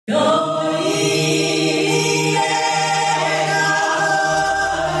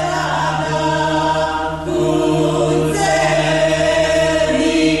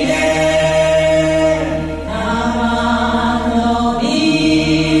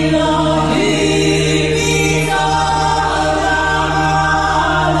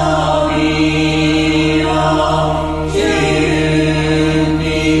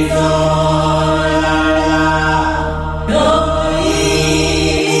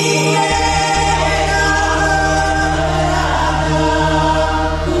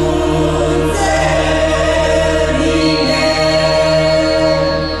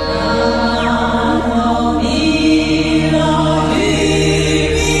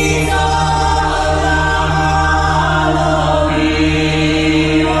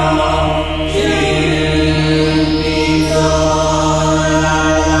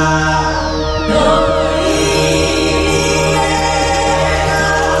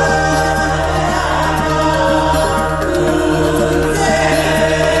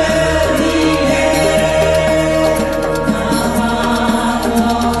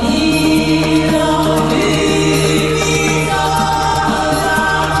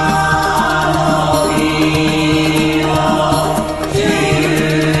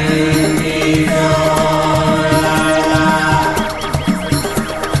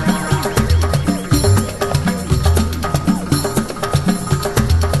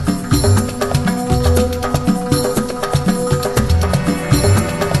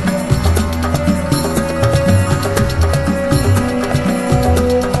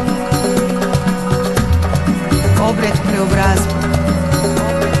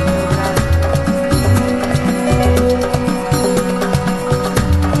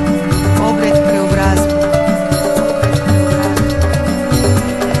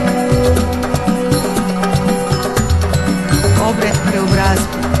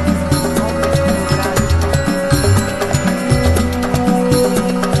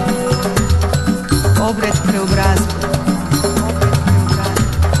Obred Preobrazbe.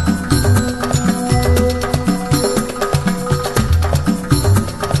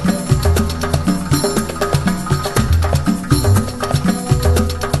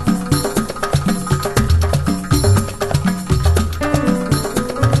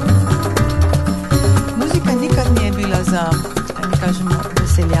 Muzika nikad nije bila za, mi kažemo,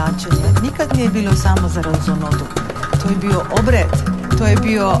 veseljačenje. Nikad nije bilo samo za razonodu. To je bio obred. To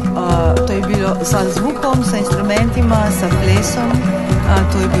je bilo sa zvukom, sa instrumentima, sa plesom.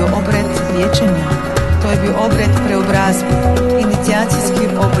 To je bio obred liječenja. To je bio obred preobrazbe, inicijacijski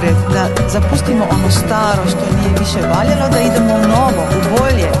obred, da zapustimo ono staro što nije više valjalo, da idemo u novo, u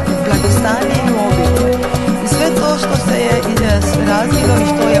bolje, u blagostanje i u obilje. I sve to što se je razvilo i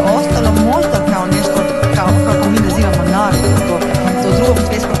što je ostalo možda kao nešto, kako mi nazivamo narod, do drugog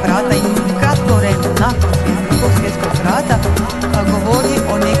svjetskog rata i kratko vreme nakon drugog svjetskog rata, govori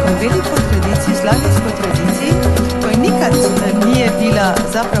o nekoj velikoj tradiciji, slavenskoj tradiciji, koja nikad nije bila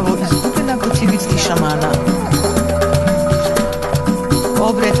zapravo izgubljena kod tibetskih šamana.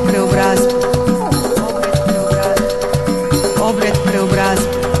 Obred preobrazbe. Obred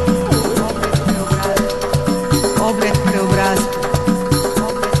preobrazbe. Obred preobrazbe.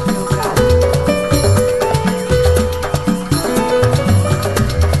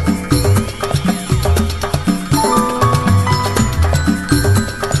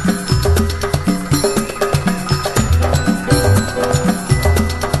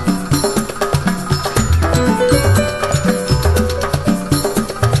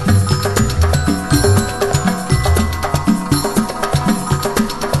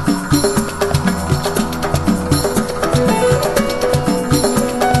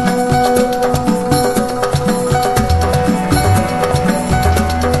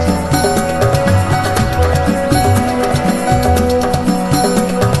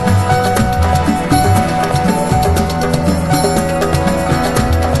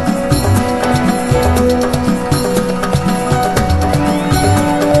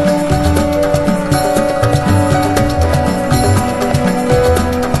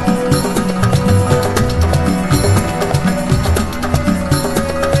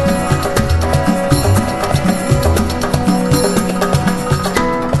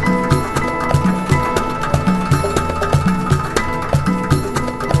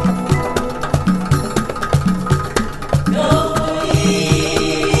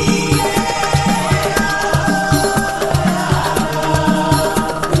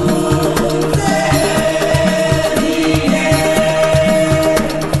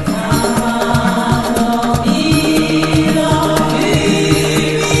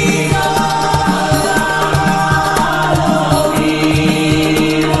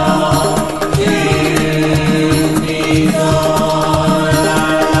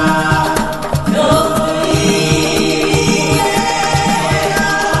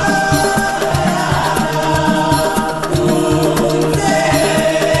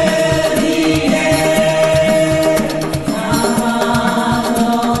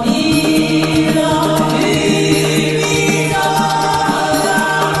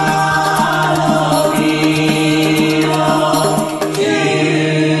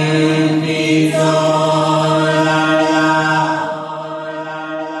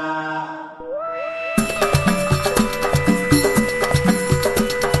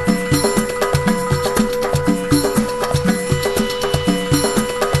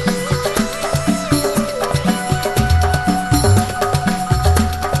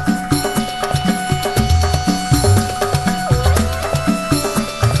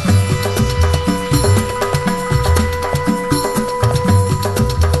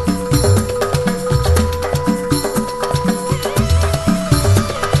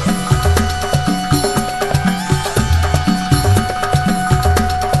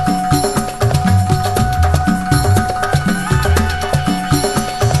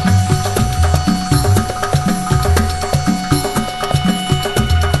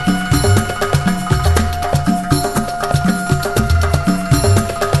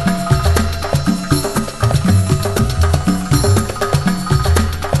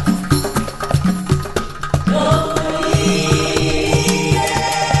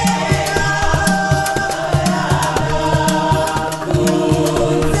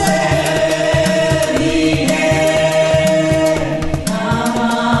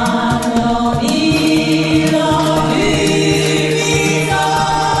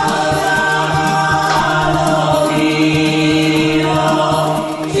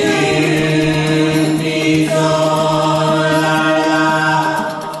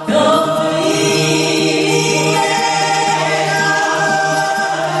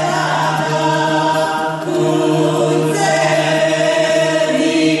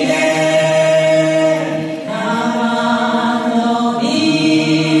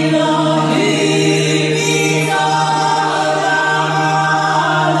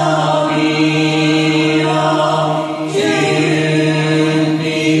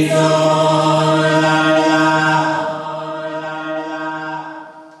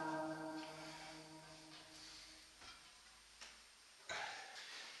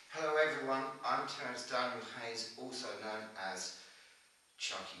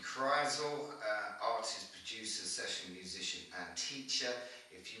 teacher.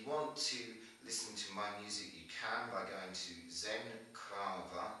 If you want to listen to my music, you can by going to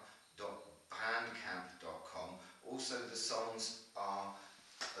zenkrava.bandcamp.com. Also, the songs are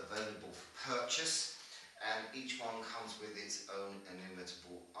available for purchase, and each one comes with its own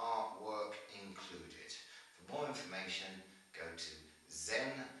inimitable artwork included. For more information, go to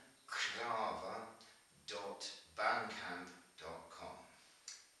zenkrava.bandcamp.com.